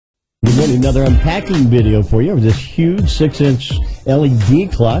Good morning. Another unpacking video for you of this huge 6-inch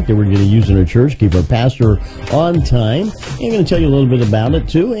LED clock that we're going to use in our church, keep our pastor on time. And I'm going to tell you a little bit about it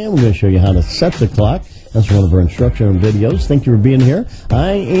too, and we're going to show you how to set the clock. That's one of our instructional videos. Thank you for being here.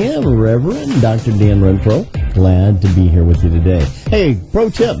 I am Reverend Dr. Dan Renfro. Glad to be here with you today. Hey, pro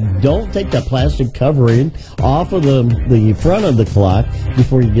tip, don't take that plastic covering off of the front of the clock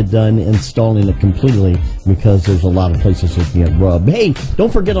before you get done installing it completely, because there's a lot of places it can get rubbed. Hey,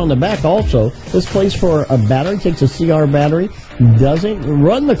 don't forget on the back also, this place for a battery, takes a CR battery, doesn't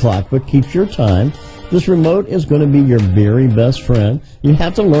run the clock but keeps your time. This remote is going to be your very best friend. You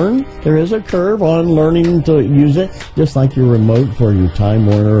have to learn. There is a curve on learning to use it, just like your remote for your Time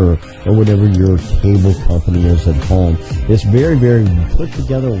Warner or whatever your cable company is at home. It's very, very put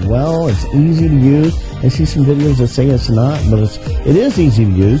together well. It's easy to use. I see some videos that say it's not, but it is easy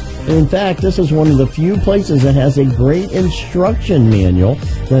to use. And in fact, this is one of the few places that has a great instruction manual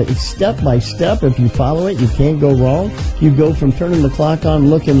that is step by step. If you follow it, you can't go wrong. You go from turning the clock on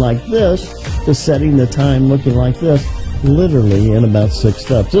looking like this to setting the time looking like this, literally in about 6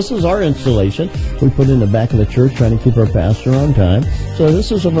 steps. This is our installation. We put in the back of the church trying to keep our pastor on time. So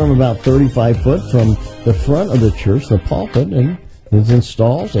this is from about 35 foot from the front of the church, the pulpit, and it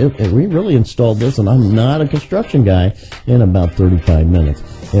installs. We really installed this, and I'm not a construction guy, in about 35 minutes.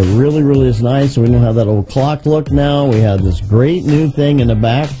 It really, really is nice. We don't have that old clock look now. We have this great new thing in the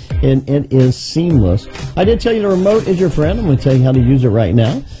back, and it is seamless. I did tell you the remote is your friend. I'm going to tell you how to use it right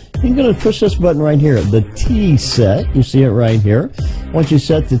now. You're going to push this button right here, the T set. You see it right here. Once you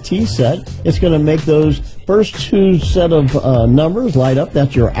set the T set, it's going to make those first two set of numbers light up.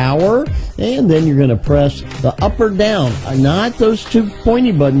 That's your hour. And then you're going to press the up or down, not those two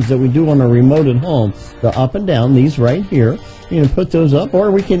pointy buttons that we do on a remote at home. The up and down, these right here. You can put those up, or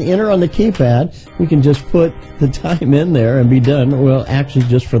we can enter on the keypad. We can just put the time in there and be done. Well, actually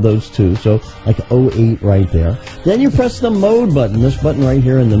just for those two, so like 08 right there. Then you press the mode button, this button right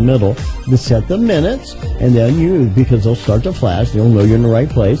here in the middle, to set the minutes, and then because they'll start to flash, you'll know you're in the right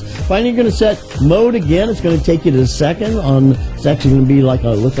place. Finally, you're going to set mode again. It's going to take you to the second. It's actually going to be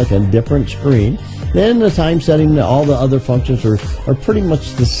look like a different screen. Then the time setting, all the other functions are pretty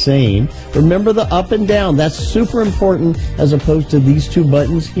much the same. Remember the up and down. That's super important as opposed to these two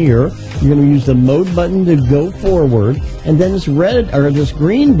buttons here. You're going to use the mode button to go forward, and then this red or this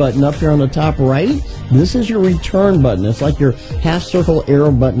green button up here on the top right, this is your return button. It's like your half circle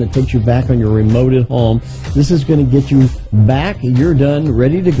arrow button that takes you back on your remote at home. This is going to get you back. You're done,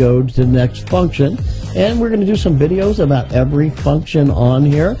 ready to go to the next function. And we're going to do some videos about every function on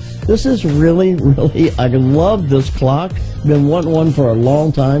here. This is really, really, I love this clock. Been wanting one for a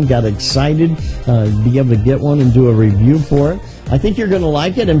long time. Got excited to be able to get one and do a review for it. I think you're going to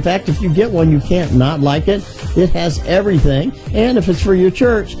like it. In fact, if you get one, you can't not like it. It has everything. And if it's for your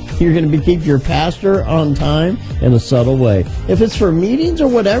church, you're going to keep your pastor on time in a subtle way. If it's for meetings or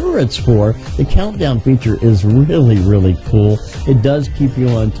whatever it's for, the countdown feature is really, really cool. It does keep you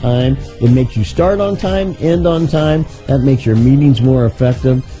on time. It makes you start on time, end on time. That makes your meetings more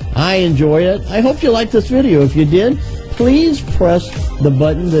effective. I enjoy it. I hope you liked this video. If you did, please press the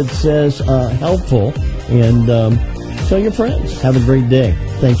button that says helpful, and tell your friends. Have a great day.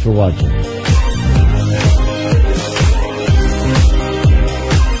 Thanks for watching.